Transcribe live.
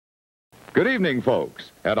Good evening,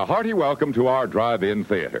 folks, and a hearty welcome to our drive-in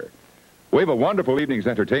theater. We have a wonderful evening's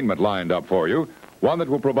entertainment lined up for you, one that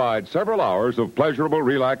will provide several hours of pleasurable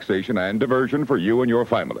relaxation and diversion for you and your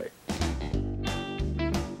family.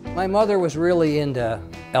 My mother was really into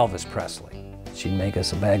Elvis Presley. She'd make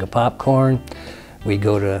us a bag of popcorn. We'd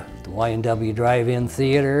go to the Y&W drive-in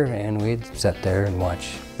theater, and we'd sit there and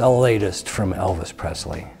watch the latest from Elvis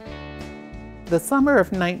Presley. The summer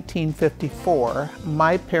of 1954,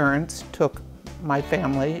 my parents took my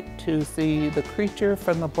family to see The Creature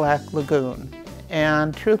from the Black Lagoon.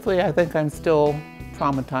 And truthfully, I think I'm still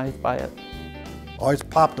traumatized by it. Always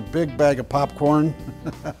popped a big bag of popcorn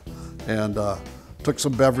and took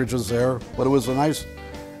some beverages there, but it was a nice,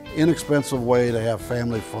 inexpensive way to have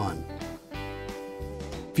family fun.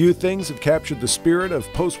 Few things have captured the spirit of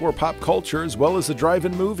post-war pop culture as well as the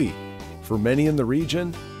drive-in movie. For many in the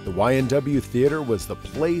region, the Y&W Theater was the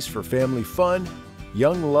place for family fun,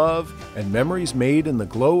 young love, and memories made in the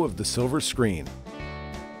glow of the silver screen.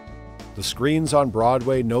 The screens on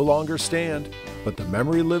Broadway no longer stand, but the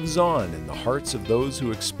memory lives on in the hearts of those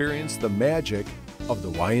who experience the magic of the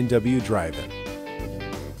Y&W Drive-In.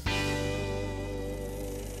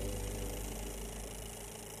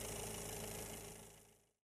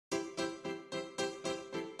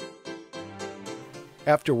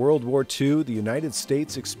 After World War II, the United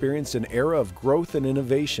States experienced an era of growth and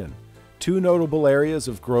innovation. Two notable areas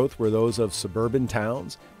of growth were those of suburban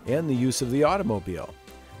towns and the use of the automobile.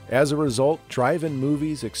 As a result, drive-in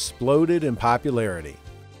movies exploded in popularity.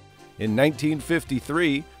 In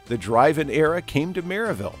 1953, the drive-in era came to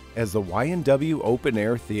Merrillville as the Y&W Open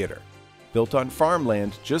Air Theater, built on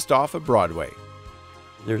farmland just off of Broadway.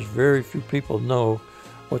 There's very few people know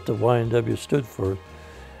what the Y&W stood for.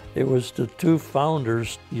 It was the two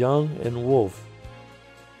founders, Young and Wolf.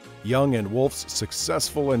 Young and Wolf's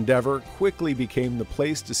successful endeavor quickly became the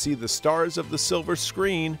place to see the stars of the silver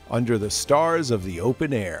screen under the stars of the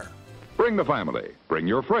open air. Bring the family, bring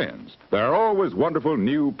your friends. There are always wonderful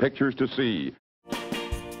new pictures to see.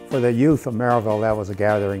 For the youth of Merrillville, that was a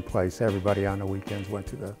gathering place. Everybody on the weekends went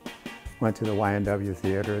to the Y&W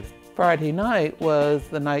Theater. Friday night was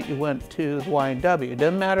the night you went to the Y&W. It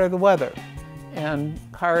didn't matter the weather. And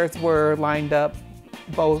cars were lined up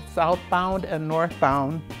both southbound and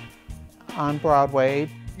northbound on Broadway.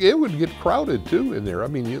 It would get crowded too in there. I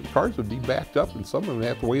mean, the cars would be backed up and some of them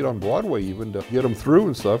have to wait on Broadway even to get them through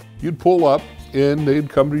and stuff. You'd pull up and they'd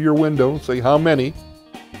come to your window and say, how many?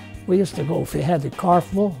 We used to go, if we had the car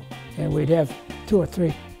full, and we'd have 2 or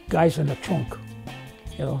 3 guys in the trunk.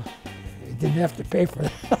 You know, you didn't have to pay for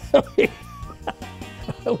that.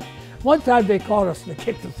 One time they called us and they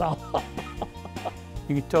kicked us out.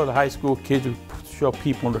 You can tell the high school kids would show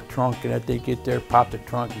people in the trunk, and as they get there, pop the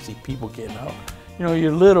trunk, you see people getting out. You know,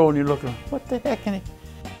 you're little and you're looking, what the heck?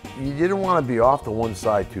 You didn't want to be off to one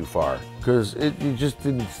side too far because you just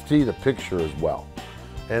didn't see the picture as well.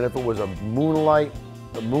 And if it was a moonlit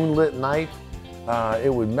night,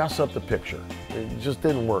 it would mess up the picture. It just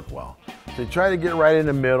didn't work well. So you try to get right in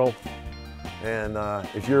the middle, and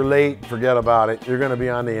if you're late, forget about it. You're going to be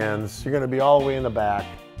on the ends. You're going to be all the way in the back.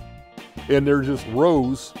 And there's just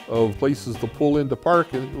rows of places to pull into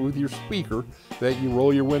park with your speaker that you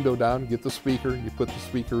roll your window down, get the speaker, you put the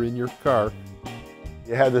speaker in your car.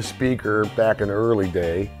 You had the speaker back in the early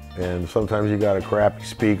day, and sometimes you got a crappy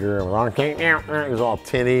speaker. It was all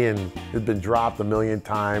tinny and it'd been dropped a million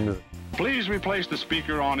times. Please replace the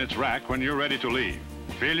speaker on its rack when you're ready to leave.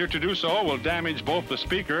 Failure to do so will damage both the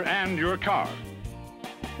speaker and your car.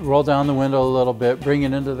 Roll down the window a little bit, bring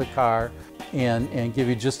it into the car, and give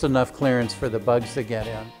you just enough clearance for the bugs to get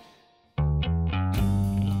in.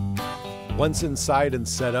 Once inside and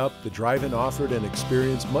set up, the drive-in offered an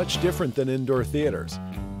experience much different than indoor theaters.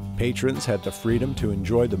 Patrons had the freedom to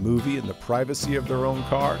enjoy the movie in the privacy of their own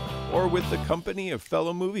car or with the company of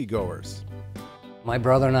fellow moviegoers. My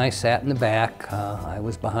brother and I sat in the back. I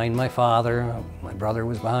was behind my father. My brother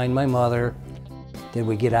was behind my mother. Did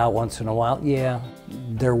we get out once in a while? Yeah.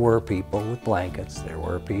 There were people with blankets. There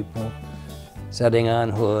were people sitting on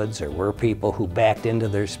hoods. There were people who backed into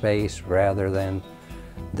their space rather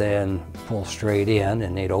than pull straight in,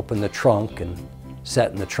 and they'd open the trunk and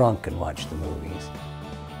sit in the trunk and watch the movies.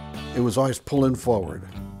 It was always pulling forward.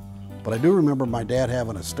 But I do remember my dad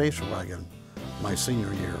having a station wagon my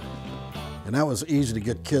senior year. And that was easy to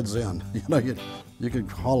get kids in. You know, you could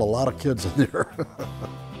haul a lot of kids in there.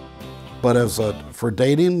 But for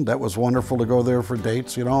dating, that was wonderful to go there for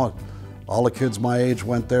dates, you know. All the kids my age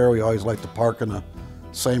went there. We always liked to park in the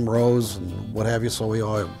same rows and what have you, so we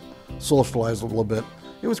all socialized a little bit.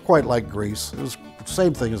 It was quite like Greece. It was the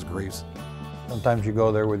same thing as Greece. Sometimes you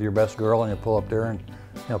go there with your best girl and you pull up there and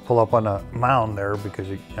pull up on a mound there because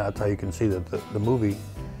that's how you can see the movie,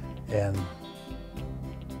 and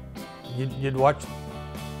you'd watch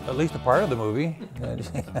at least a part of the movie.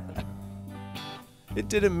 It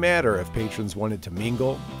didn't matter if patrons wanted to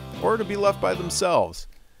mingle or to be left by themselves.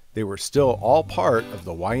 They were still all part of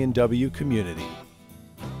the Y&W community.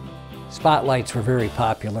 Spotlights were very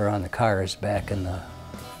popular on the cars back in the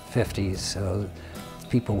 50s, so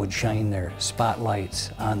people would shine their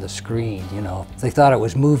spotlights on the screen, you know. They thought it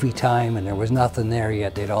was movie time and there was nothing there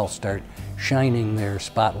yet, they'd all start shining their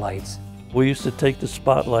spotlights. We used to take the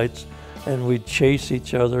spotlights and we'd chase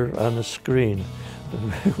each other on the screen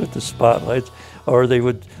with the spotlights, or they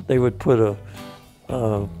would put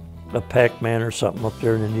a Pac-Man or something up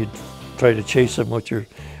there, and then you'd try to chase them with your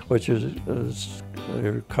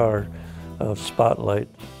car spotlight.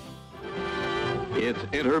 It's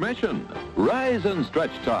intermission. Rise and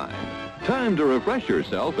stretch time. Time to refresh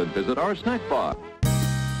yourself and visit our snack bar.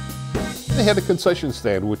 They had a concession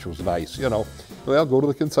stand, which was nice, you know. Well, go to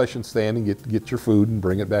the concession stand and get your food and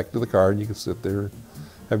bring it back to the car, and you can sit there,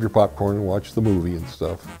 have your popcorn and watch the movie and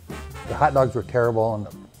stuff. The hot dogs were terrible and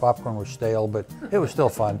the popcorn was stale, but it was still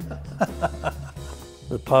fun.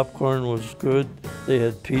 The popcorn was good. They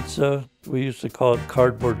had pizza. We used to call it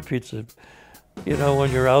cardboard pizza. You know,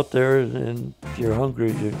 when you're out there and you're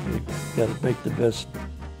hungry, you got to make the best.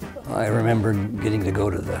 I remember getting to go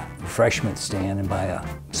to the refreshment stand and buy a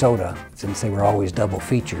soda, since they were always double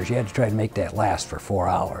features. You had to try to make that last for 4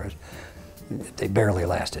 hours. They barely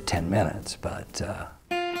lasted 10 minutes, but...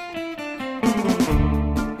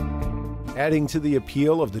 Adding to the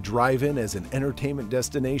appeal of the drive-in as an entertainment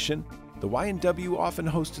destination, the Y&W often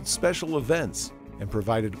hosted special events and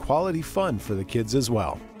provided quality fun for the kids as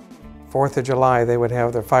well. 4th of July, they would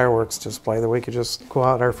have their fireworks display that we could just go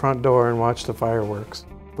out our front door and watch the fireworks.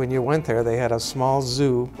 When you went there, they had a small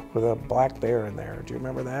zoo with a black bear in there. Do you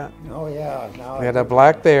remember that? Oh yeah. They had a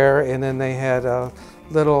black bear, and then they had a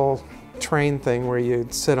little train thing where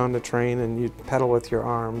you'd sit on the train and you'd pedal with your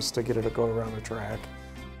arms to get it to go around the track.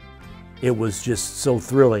 It was just so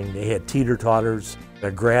thrilling. They had teeter-totters,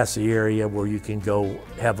 a grassy area where you can go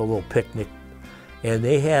have a little picnic. And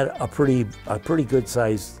they had a pretty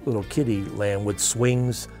good-sized little kiddie land with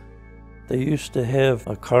swings. They used to have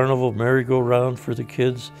a carnival merry-go-round for the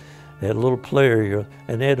kids. They had a little play area,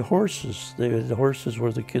 and they had horses. They had horses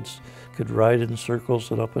where the kids could ride in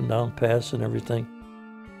circles and up and down paths and everything.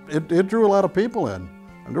 It drew a lot of people in.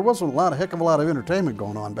 And there wasn't a heck of a lot of entertainment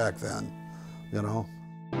going on back then, you know.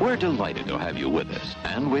 We're delighted to have you with us,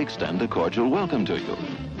 and we extend a cordial welcome to you.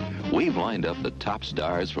 We've lined up the top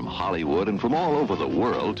stars from Hollywood and from all over the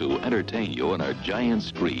world to entertain you on our giant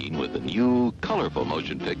screen with the new, colorful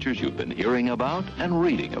motion pictures you've been hearing about and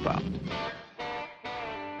reading about.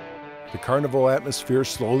 The carnival atmosphere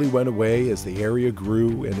slowly went away as the area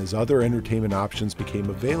grew and as other entertainment options became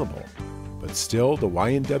available. But still, the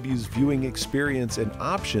Y&W's viewing experience and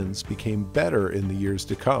options became better in the years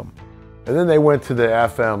to come. And then they went to the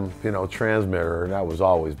FM, transmitter, and that was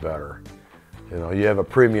always better. You have a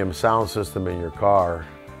premium sound system in your car.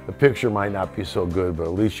 The picture might not be so good, but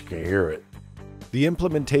at least you can hear it. The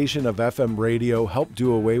implementation of FM radio helped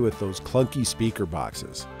do away with those clunky speaker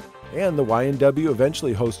boxes. And the Y&W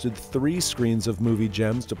eventually hosted 3 screens of movie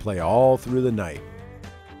gems to play all through the night.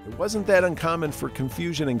 It wasn't that uncommon for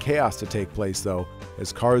confusion and chaos to take place, though,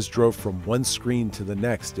 as cars drove from one screen to the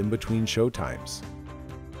next in between showtimes.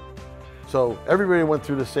 So everybody went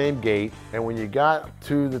through the same gate, and when you got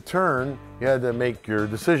to the turn, you had to make your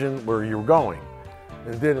decision where you were going.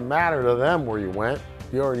 It didn't matter to them where you went.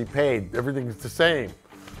 You already paid. Everything's the same.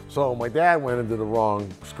 So my dad went into the wrong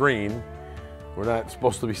screen. We're not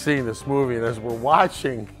supposed to be seeing this movie, and as we're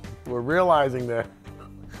watching, we're realizing that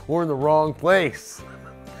we're in the wrong place.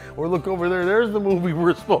 Or look over there, there's the movie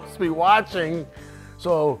we're supposed to be watching.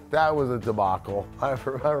 So that was a debacle. I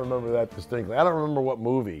remember that distinctly. I don't remember what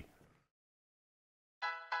movie.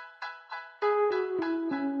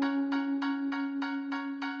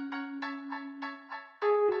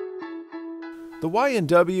 The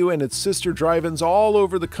Y&W and its sister drive-ins all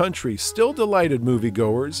over the country still delighted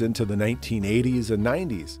moviegoers into the 1980s and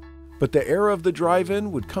 90s. But the era of the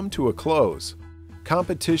drive-in would come to a close.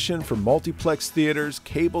 Competition from multiplex theaters,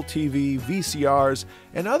 cable TV, VCRs,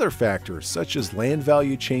 and other factors such as land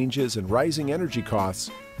value changes and rising energy costs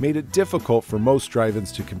made it difficult for most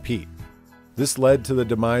drive-ins to compete. This led to the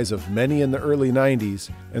demise of many in the early 90s,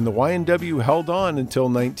 and the Y&W held on until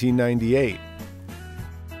 1998.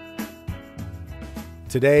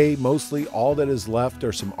 Today, mostly all that is left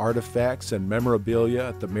are some artifacts and memorabilia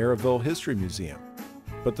at the Merrillville History Museum.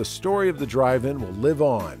 But the story of the drive-in will live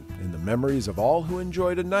on in the memories of all who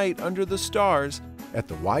enjoyed a night under the stars at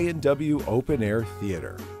the Y&W Open Air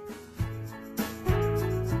Theater.